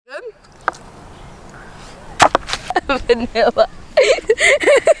vanilla.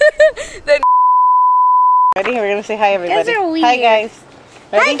 Ready? We're gonna say hi, everybody. Guys are weird. Hi, guys.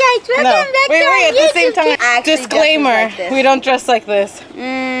 Ready? Hi guys, welcome back to wait, our at the same time. Disclaimer: like we don't dress like this.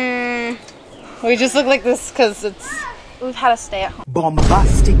 We just look like this because it's we've had to stay at home.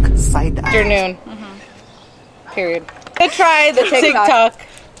 Bombastic side afternoon. Period. I tried the TikTok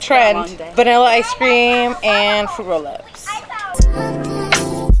trend: vanilla ice cream and fruit roll-ups.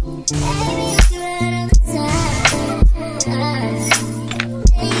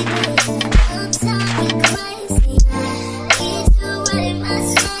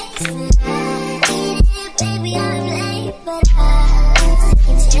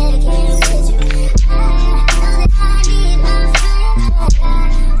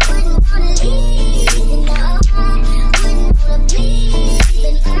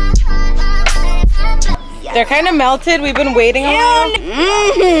 They're kind of melted. We've been waiting a while.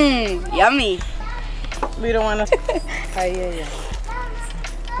 Yummy. We don't want to. I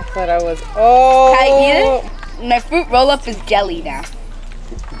thought I was. Oh. Can I eat it? My fruit roll up is jelly now.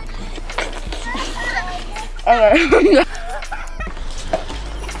 Okay.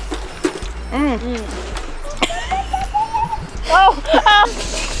 Oh.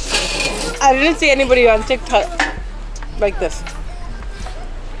 I didn't see anybody on TikTok like this.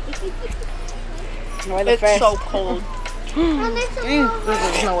 It's so cold. This is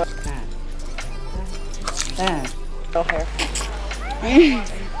no way. No hair.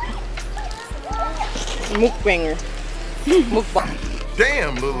 Mukbanger. Mukbang.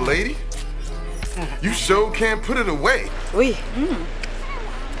 Damn, little lady. You sure can't put it away. Oui.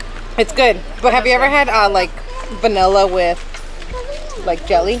 It's good. But have you ever had like vanilla with like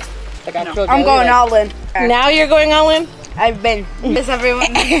jelly? Like actual jelly? I'm going all in. Now you're going all in? I've been. Is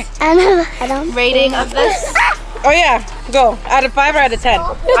everyone rating of this? Oh yeah, go. Out of 5 or out of 10?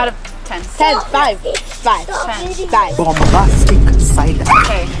 Out of 10. 10. 5. 5. 10. 5. Bombastic side.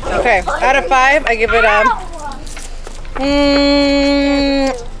 Okay. Out of 5, I give it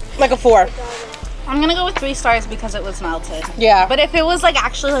like a 4. I'm gonna go with 3 stars because it was melted. Yeah. But if it was like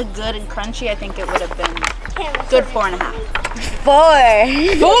actually like good and crunchy, I think it would have been good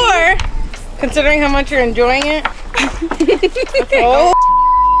 4.5. 4? Considering how much you're enjoying it. Okay. Oh.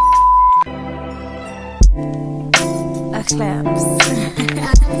 Claps.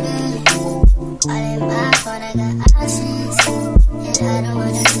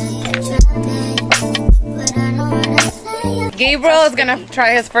 Gabriel is gonna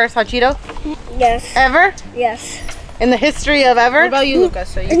try his first hot Cheeto. Yes. Ever? Yes. In the history of ever? What about you, Lucas?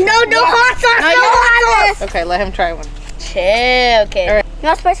 So you No hot sauce! No hot sauce! Okay, let him try one. Chill, okay. All right.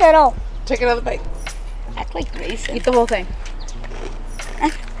 Not spicy at all. Take another bite. Act like Grayson. Eat the whole thing.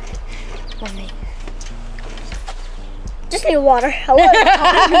 Just need water. Hello.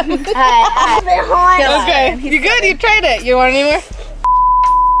 Okay, you good? You tried it. You want any more?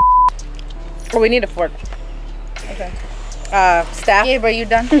 Oh, we need a fork. Okay. Staff. Gabe, are you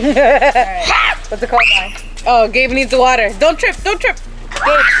done? Alright. What's it called? Oh, Gabe needs the water. Don't trip. Don't trip.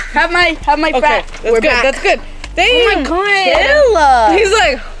 Gabe, have my Okay, frat. that's good. Back. That's good. Dang. Oh my god. Chill. He's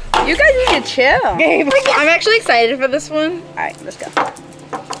like, You guys need to chill. Gabe. I'm actually excited for this one. Alright, let's go.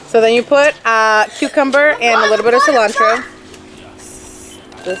 So then you put cucumber and a little bit of cilantro.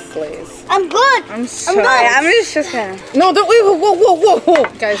 This slays. I'm good. I'm sorry. I'm just gonna. No, don't. Wait, whoa.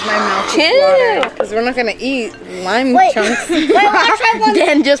 Guys, my mouth is Chill. watering. Because we're not going to eat lime chunks. Wait, I'll try one.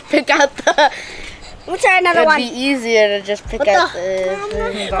 Then just pick out the. We'll try another It'd one. be easier to just pick out the.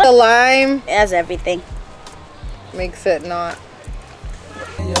 The lime It has everything. makes it not.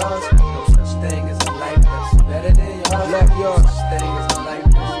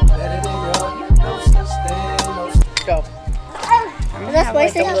 Go. Is that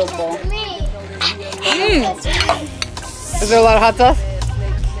spicy? Like a little bowl. Is there a lot of hot sauce?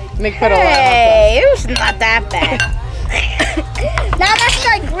 Nick put a lot of hot Hey, it was not that bad. Now that's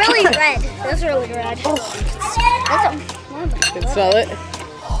like really red. That's really red. sauce. You can smell it.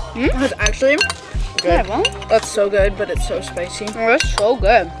 It's actually Good. That's so good, but it's so spicy. Oh, that's so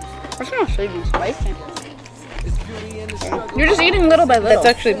good. That's not even spicy. You're just eating little by little.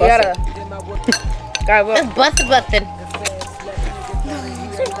 That's actually You gotta look. It's bustin'.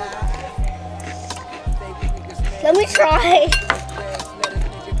 Let me try.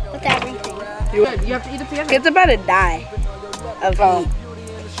 With everything. You have to eat it together. It's about to die of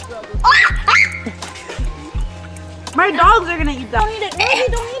My dogs are gonna eat that. Don't eat it. No,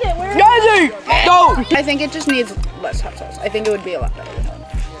 don't eat it. Where Go! I think it just needs less hot sauce. I think it would be a lot better with that.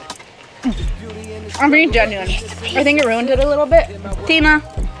 I'm being genuine. I think it ruined it a little bit. Tina,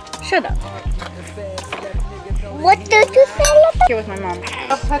 shut up. What did you say? Here with my mom.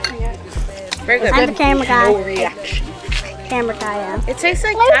 Stop touching it. Very good. I'm the camera guy. No reaction. Camera guy, yeah. It tastes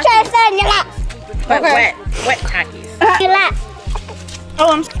like Let me try Takis, that. You like? but Okay. wet Takis. You like?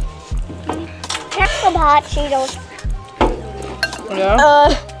 Oh, I'm Check some hot Cheetos.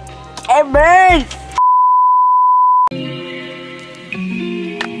 Yeah. It burns.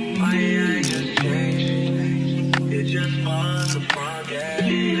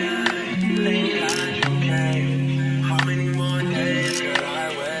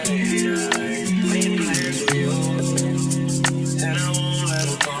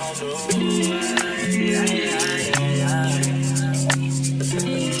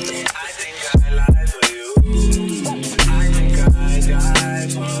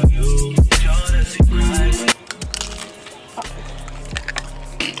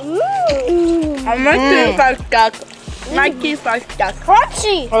 I'm making five stuck. My teeth are stuck.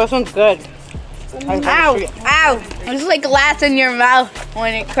 Crunchy. Oh, this one's good. Ow, ow. It's like glass in your mouth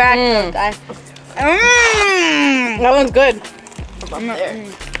when it cracks. That That one's good.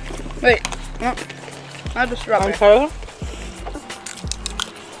 Wait, no, not the strawberry. Okay.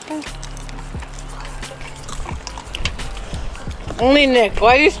 Only Nick.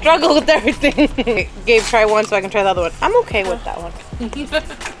 Why do you struggle with everything? Gabe, try one so I can try the other one. I'm okay with that one.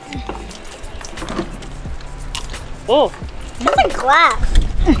 Oh. It's like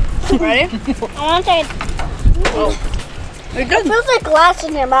glass. Ready? I want to say It it doesn't. feels like glass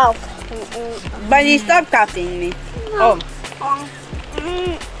in your mouth. But you stop copying me. Oh.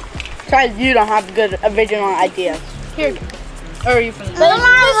 Because you don't have good original ideas. Here. Or you from But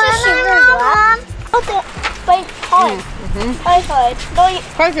this is sugar glass. Okay, wait, hold. Wait, hold. Don't you,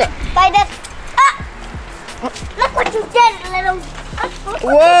 Crush it. like that. Ah! Look what you did, little.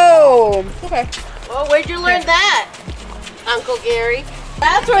 Whoa. Okay. Well, where'd you learn that, Uncle Gary?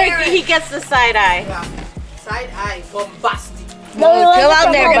 That's where he gets the side eye. Yeah. Side eye, bombastic. No, chill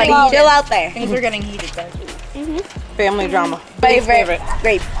out there, buddy. Wow. Chill out there. Things are getting heated, guys. Family drama. Favorite.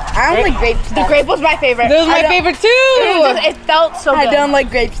 Grape. I don't like grape stuff. The grape was my favorite. This was my favorite too. It felt so good. I don't like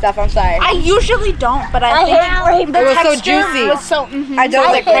grape stuff. I'm sorry. I usually don't, but I think hate the It was so texture juicy. was so. I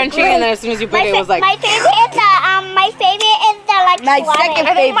don't like crunchy, and then as soon as you bit it, it was like. my favorite is the like My strawberry.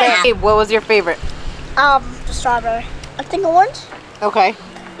 second favorite. Gabe, what was your favorite? The strawberry. I think orange. Okay.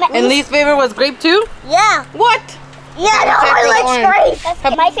 My And least favorite was grape too? Yeah. What? Yeah, no, I like orange.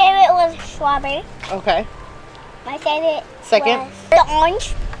 grape. My favorite was strawberry. Okay. My favorite Second? was the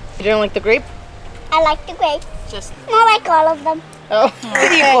orange. You didn't like the grape? I like the grape. Just I like all of them. Oh.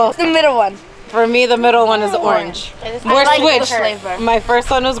 Pretty equal. The middle one. For me, the middle one is orange. We're switched. My first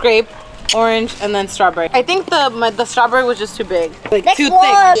one was grape, orange, and then strawberry. I think the strawberry was just too big. Like Next too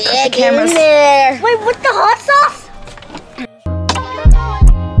one. thick. Yeah, The camera's there. Wait, with the hot sauce?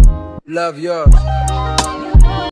 Love yours.